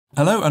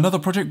Hello, another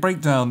project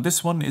breakdown.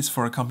 This one is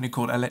for a company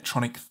called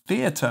Electronic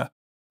Theatre.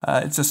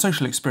 It's a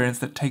social experience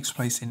that takes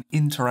place in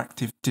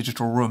interactive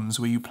digital rooms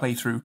where you play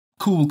through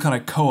cool kind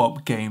of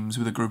co-op games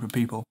with a group of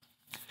people.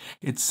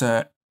 It's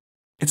a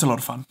lot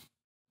of fun.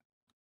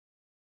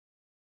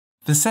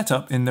 The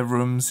setup in the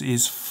rooms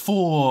is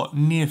 4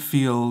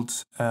 near-field,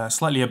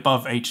 slightly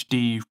above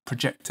HD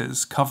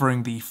projectors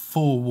covering the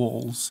 4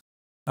 walls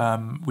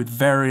with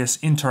various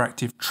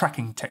interactive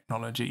tracking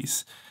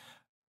technologies.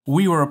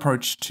 We were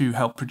approached to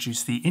help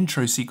produce the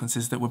intro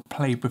sequences that would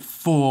play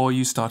before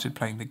you started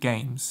playing the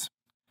games.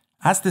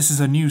 As this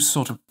is a new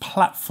sort of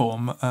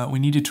platform, we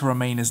needed to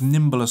remain as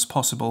nimble as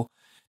possible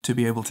to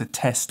be able to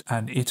test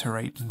and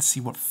iterate and see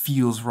what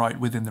feels right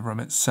within the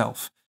room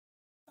itself.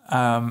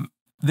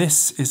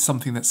 This is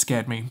something that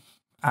scared me,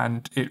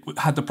 and it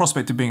had the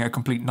prospect of being a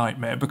complete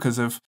nightmare because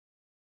of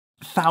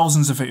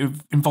it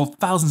involved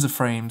thousands of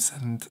frames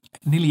and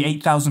nearly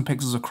 8,000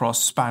 pixels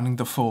across, spanning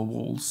the 4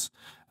 walls.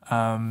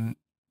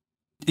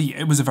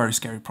 It was a very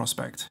scary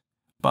prospect,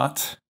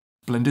 but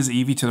Blender's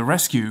Eevee to the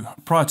rescue.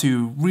 Prior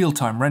to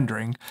real-time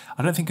rendering,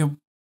 I don't think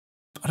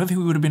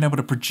we would have been able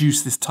to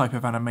produce this type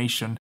of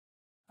animation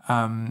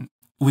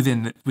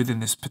within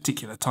this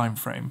particular time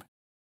frame.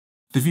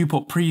 The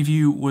viewport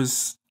preview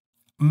was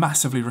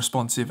massively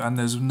responsive, and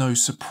there's no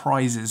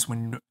surprises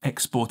when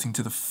exporting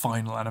to the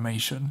final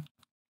animation.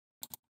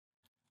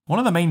 One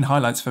of the main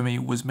highlights for me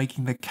was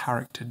making the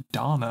character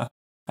Dana,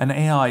 an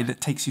AI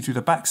that takes you through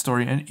the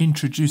backstory and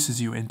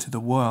introduces you into the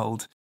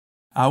world.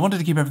 I wanted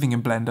to keep everything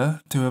in Blender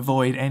to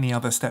avoid any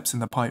other steps in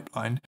the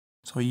pipeline,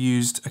 so I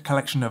used a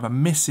collection of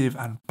emissive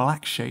and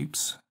black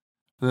shapes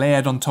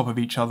layered on top of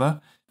each other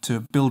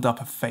to build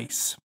up a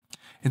face.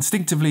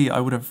 Instinctively, I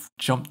would have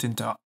jumped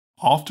into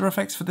After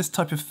Effects for this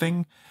type of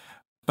thing,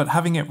 but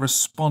having it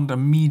respond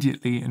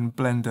immediately in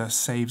Blender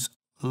saves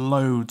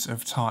loads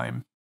of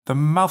time. The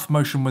mouth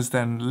motion was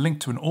then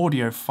linked to an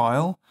audio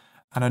file,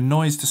 and a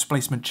noise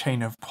displacement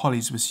chain of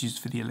polys was used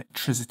for the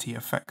electricity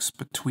effects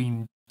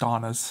between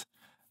Dana's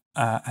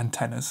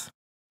antennas.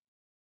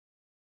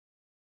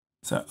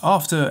 So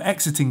after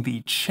exiting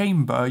the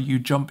chamber, you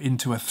jump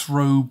into a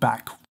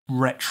throwback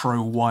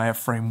retro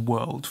wireframe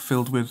world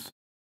filled with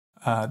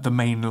the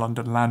main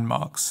London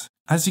landmarks.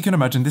 As you can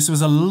imagine, this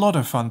was a lot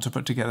of fun to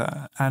put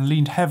together and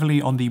leaned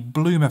heavily on the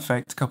bloom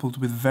effect coupled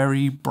with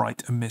very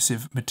bright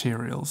emissive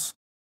materials.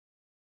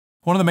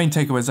 One of the main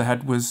takeaways I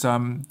had was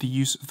the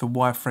use of the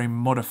wireframe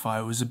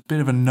modifier was a bit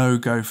of a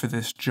no-go for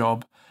this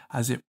job,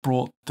 as it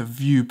brought the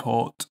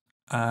viewport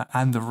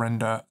and the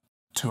render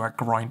to a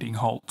grinding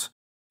halt,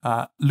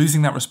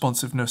 losing that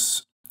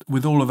responsiveness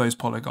with all of those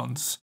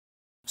polygons.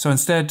 So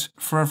instead,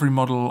 for every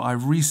model, I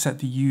reset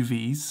the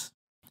UVs,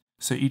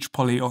 so each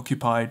poly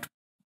occupied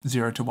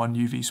 0 to 1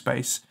 UV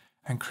space,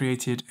 and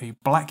created a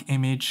black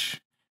image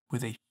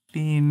with a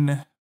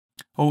thin,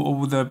 or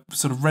with a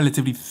sort of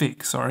relatively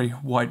thick,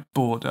 white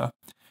border.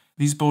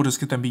 These borders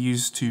could then be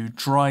used to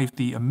drive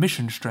the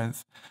emission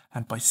strength,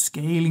 and by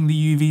scaling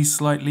the UV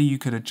slightly, you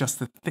could adjust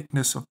the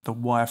thickness of the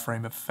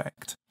wireframe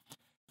effect.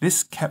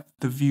 This kept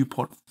the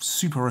viewport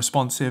super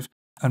responsive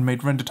and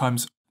made render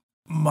times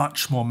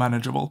much more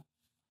manageable.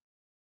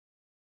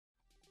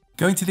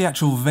 Going to the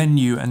actual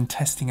venue and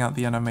testing out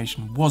the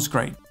animation was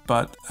great,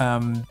 but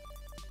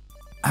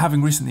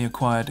having recently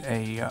acquired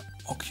a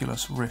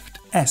Oculus Rift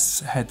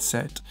S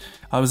headset,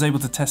 I was able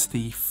to test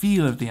the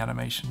feel of the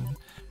animation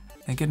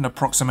and get an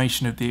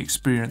approximation of the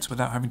experience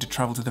without having to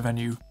travel to the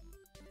venue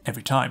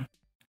every time.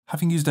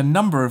 Having used a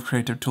number of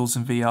creative tools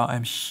in VR,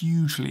 I'm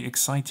hugely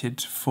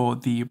excited for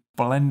the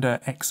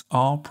Blender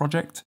XR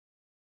project.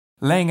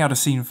 Laying out a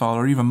scene file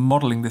or even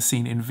modeling the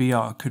scene in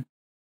VR could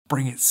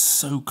bring it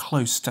so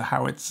close to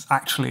how it's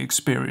actually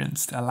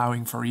experienced,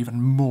 allowing for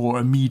even more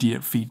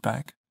immediate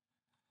feedback.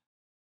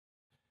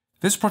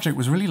 This project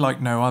was really like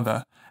no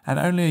other, and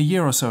only a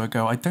year or so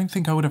ago I don't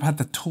think I would have had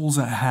the tools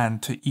at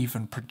hand to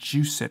even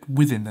produce it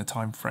within the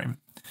time frame.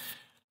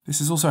 This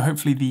is also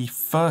hopefully the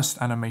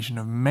first animation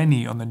of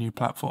many on the new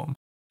platform,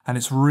 and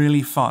it's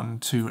really fun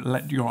to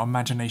let your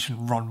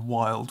imagination run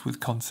wild with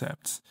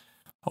concepts.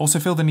 I also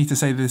feel the need to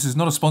say that this is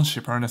not a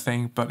sponsorship or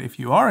anything, but if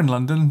you are in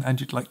London and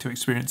you'd like to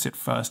experience it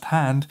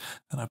firsthand,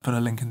 then I put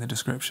a link in the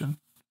description.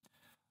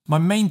 My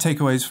main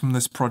takeaways from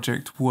this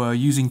project were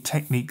using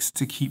techniques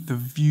to keep the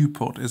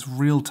viewport as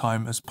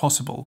real-time as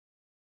possible,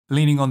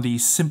 leaning on the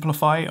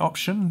simplify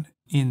option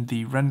in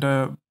the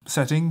render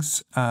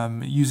settings,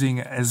 using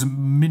as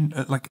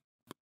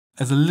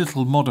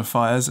little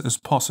modifiers as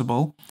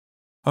possible.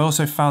 I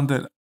also found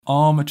that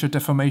armature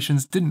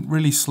deformations didn't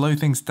really slow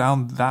things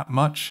down that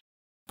much,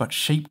 but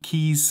shape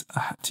keys I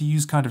had to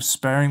use kind of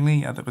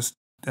sparingly,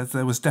 as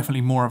there was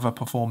definitely more of a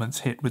performance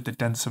hit with the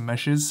denser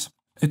meshes.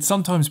 It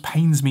sometimes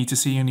pains me to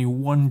see only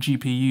one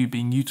GPU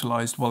being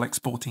utilised while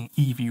exporting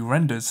Eevee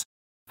renders.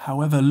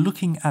 However,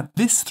 looking at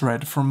this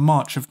thread from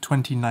March of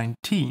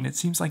 2019, it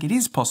seems like it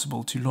is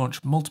possible to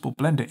launch multiple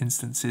Blender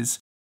instances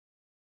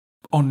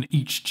on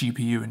each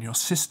GPU in your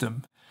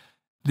system.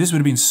 This would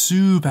have been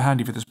super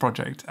handy for this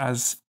project,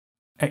 as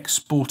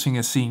exporting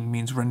a scene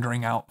means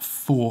rendering out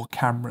 4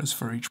 cameras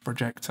for each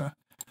projector.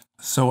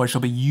 So I shall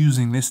be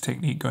using this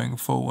technique going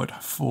forward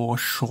for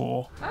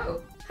sure.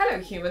 Oh, hello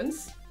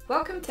humans.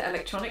 Welcome to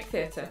Electronic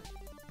Theatre.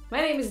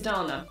 My name is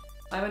Dana.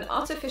 I'm an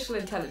artificial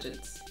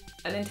intelligence.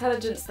 An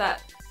intelligence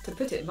that, to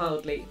put it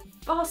mildly,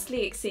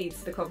 vastly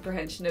exceeds the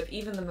comprehension of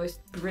even the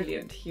most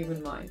brilliant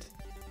human mind.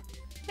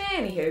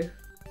 Anywho,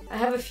 I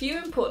have a few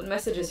important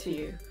messages for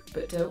you,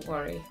 but don't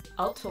worry,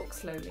 I'll talk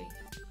slowly.